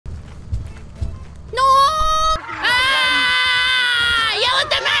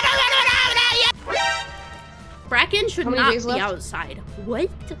Kraken should not be outside. What?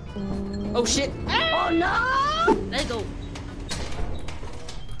 Oh shit! Oh no! Let's go.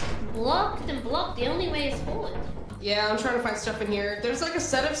 Blocked and blocked. The only way is forward. Yeah, I'm trying to find stuff in here. There's like a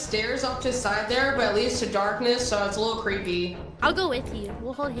set of stairs off to the side there, but it leads to darkness, so it's a little creepy. I'll go with you.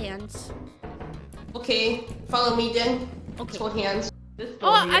 We'll hold hands. Okay, follow me then. Okay. Let's hold hands.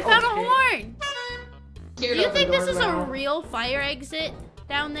 Oh, I found a horn! Do Scared you of the think this door is now. a real fire exit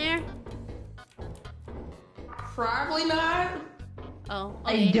down there? Probably not. Oh,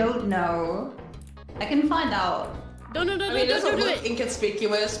 okay. I don't know. I can find out. No, I mean, it doesn't look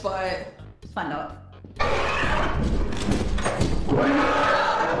inconspicuous, but... Let's find out.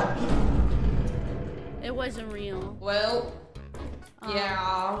 It wasn't real. Well,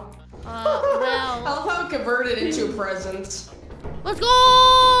 yeah. Well. I love how it converted into a present. Let's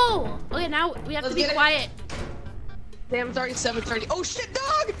go! Okay, now we have to be quiet. Damn, it's already 7:30. Oh shit,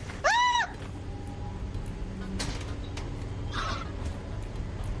 dog! Ah!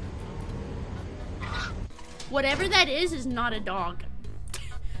 Whatever that is not a dog.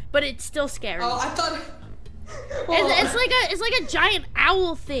 But it's still scary. Oh, I thought... It's like a giant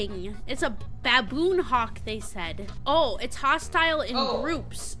owl thing. It's a baboon hawk, they said. Oh, it's hostile in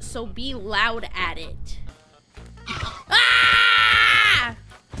groups, so be loud at it. Ah!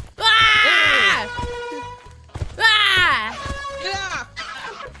 Ah! Ah! Yeah!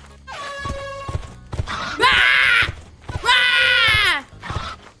 Ah! Ah!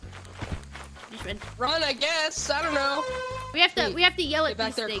 Just Run, I guess. I don't know. We have to yell at Get back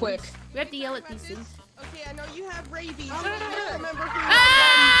these there things. quick. We have to yell at these things. Okay, I know you have rabies. I don't remember who.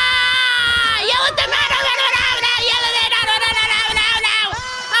 Ah! Yell at them! No! Yell at them!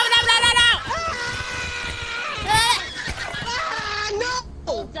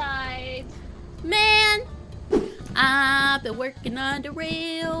 No! All died. Man, I've been working on the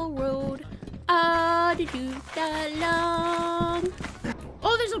railroad all the long.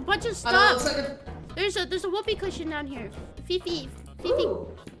 Oh, there's a bunch of stuff. There's a whoopee cushion down here. Fifi.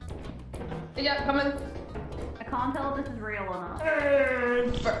 Yeah, coming. I can't tell if this is real or not.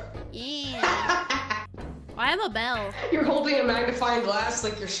 Yeah. I have a bell. You're holding a magnifying glass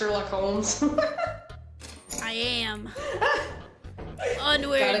like you're Sherlock Holmes. I am.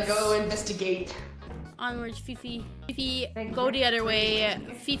 Onwards. Gotta go investigate. Onwards, Fifi. Fifi, go the other way.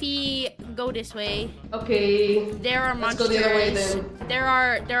 Fifi, go this way. Okay. There are monsters. Let's go the other way then.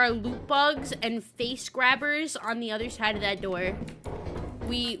 There are loot bugs and face grabbers on the other side of that door.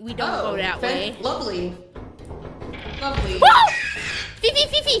 We don't go that way. Lovely. Lovely. Whoa!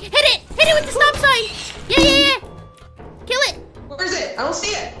 Fifi! Hit it with the stop sign! Yeah! Kill it! Where is it? I don't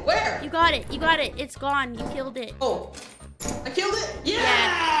see it. Where? You got it. It's gone. You killed it. Oh. I killed it?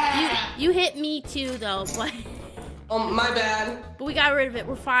 Yeah! You hit me too though, but... Oh, my bad. But we got rid of it.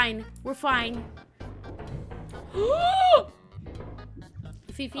 We're fine.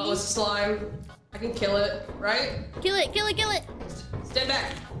 Fifi? Oh, it's slime. I can kill it, right? Kill it! Stand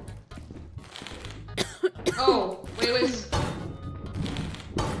back. Oh, wait.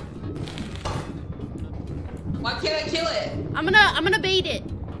 Why can't I kill it? I'm gonna bait it.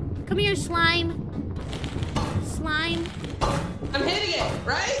 Come here, slime. I'm hitting it,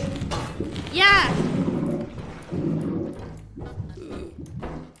 right? Yeah.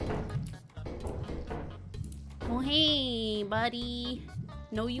 Oh, hey, buddy.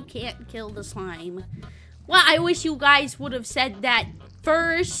 No, you can't kill the slime. Well, I wish you guys would have said that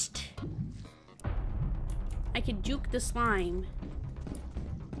first. I could juke the slime.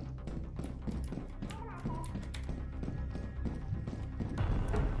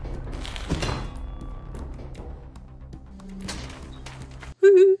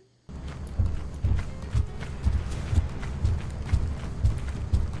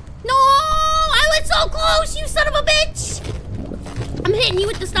 No! I went so close, you son of a bitch! I'm hitting you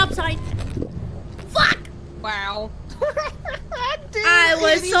with the stop sign. Fuck! Wow. I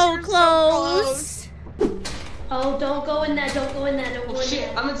was so close. Oh, don't go in there. Oh shit,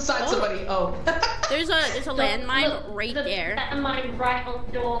 I'm inside somebody. Oh. There's a landmine right there. Landmine right on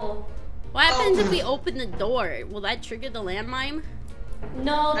the door. What happens if we open the door? Will that trigger the landmine?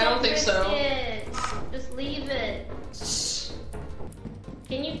 No, I don't think so. It. Just leave it.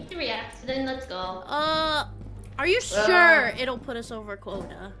 Can you react? Then let's go. Are you sure it'll put us over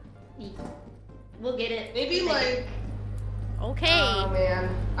quota? We'll get it. Maybe like... Okay. Oh man,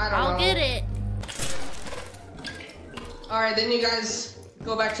 I don't know. I'll get it. Alright, then you guys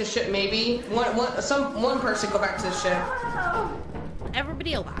go back to ship maybe. One person go back to the ship.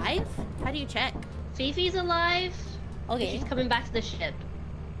 Everybody alive? How do you check? Fifi's alive. Okay. She's coming back to the ship.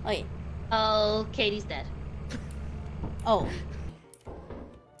 Okay. Oh, Katie's dead. Oh.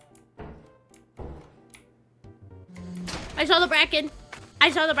 I saw the bracken. I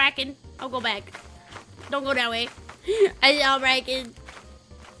saw the bracken. I'll go back. Don't go that way. I saw bracken.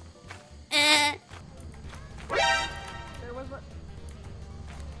 There was a...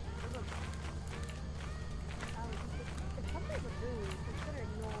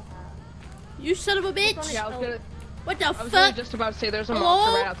 You son of a bitch! Yeah, What the I was fuck? just about to say there's a Hello?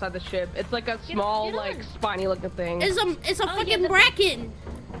 monster right outside the ship. It's like a small, get like on. spiny looking thing. It's a Oh, fucking yeah, the- bracken.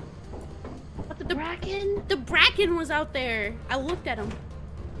 What, the bracken? The bracken was out there. I looked at him.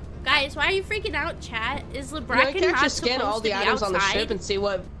 Guys, why are you freaking out, chat? Is the You know, you bracken can not actually supposed scan all to the be items on the outside? ship and see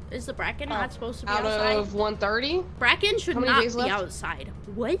what Is the bracken not supposed to be out outside? of 130. Bracken should How many not days be left? outside.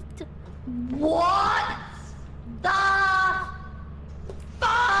 What? What the fuck?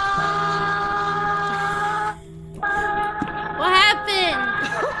 What happened?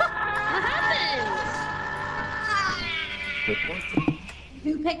 What happened?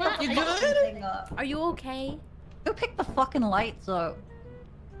 Who picked What? the You fucking good? thing up? Are you okay? Who picked the fucking lights up?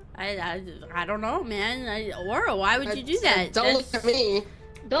 I don't know, man. Aura, why would you do that? Don't look at me.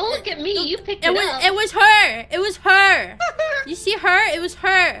 Don't look at me. You picked It it was up. it was her. It was her. You see her? It was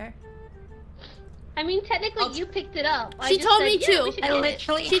her. I mean, technically, you picked it up. I She just told said, me yeah, to. we should I get it.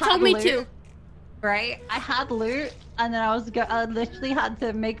 literally She had told me loot, to. Right? I had loot, and then I literally had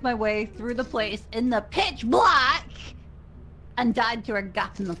to make my way through the place in the pitch black, and died through a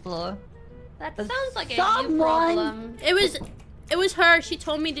gap in the floor. That But sounds like a you someone- problem. It was her. She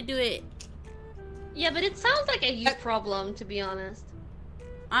told me to do it. Yeah, but it sounds like a you problem, to be honest.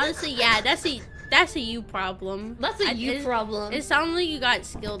 Honestly, yeah, that's a you problem. That's a you problem. It sounds like you got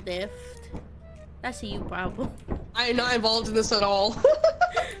skill diff. That's a you problem. I am not involved in this at all.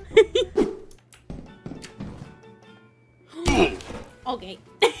 Okay.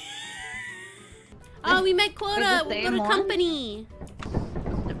 Oh, we met quota. the We'll go same to one? company.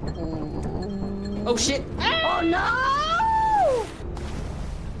 Oh shit. Oh no!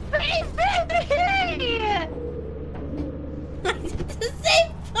 Baby! I did the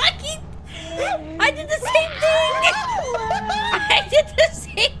same fucking. I did the same thing. I did the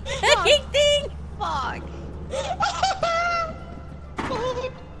same fucking thing. Fuck!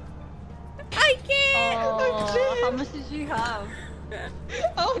 I can't. Oh, how much did you have?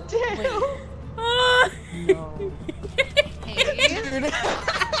 Oh damn. Oh. No. Hey.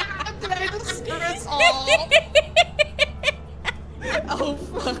 Did I just screw us all? Oh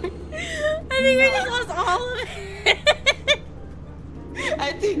fuck. I think we just lost all of it.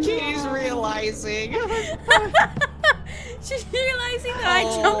 I think Katie's realizing. She's realizing that I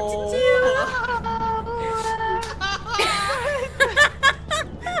jumped into.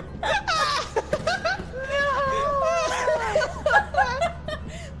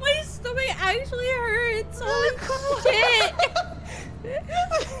 My stomach actually hurts. Holy shit.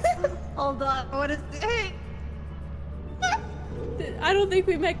 Hold on, what is it? I don't think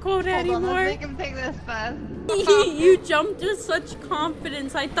we met quota Hold on, anymore. let's make him take this fast. You jumped with such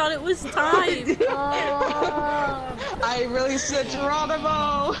confidence. I thought it was time. I really said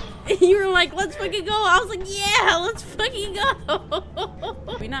Geronimo. You were like, let's fucking go. I was like, yeah, let's fucking go.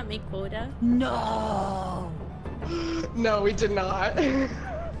 Did we not make quota? No! No, we did not.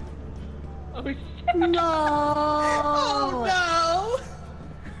 Oh shit. No! Oh no.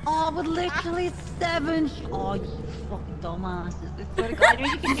 Oh, with literally 7 Oh, you fucking dumbasses. I swear to God,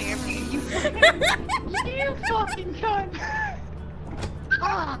 you can hear me. You fucking cunt.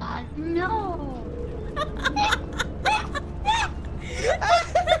 Ah, no.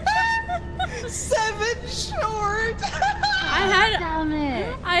 7 short. Damn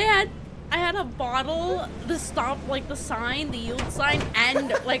it. I had a bottle, the stop, like the sign, the yield sign,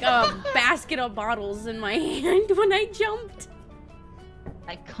 and like a basket of bottles in my hand when I jumped.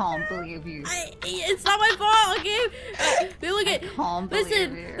 I can't believe you. It's not my fault, okay? Look at, can't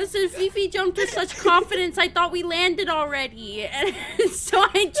believe you. listen, Fifi jumped with such confidence, I thought we landed already, and so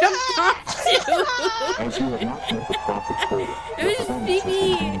I jumped off too. It was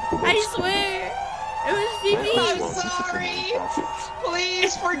Fifi, I swear. It was Fifi. I'm sorry.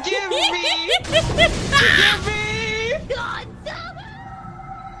 Please forgive me. Forgive me.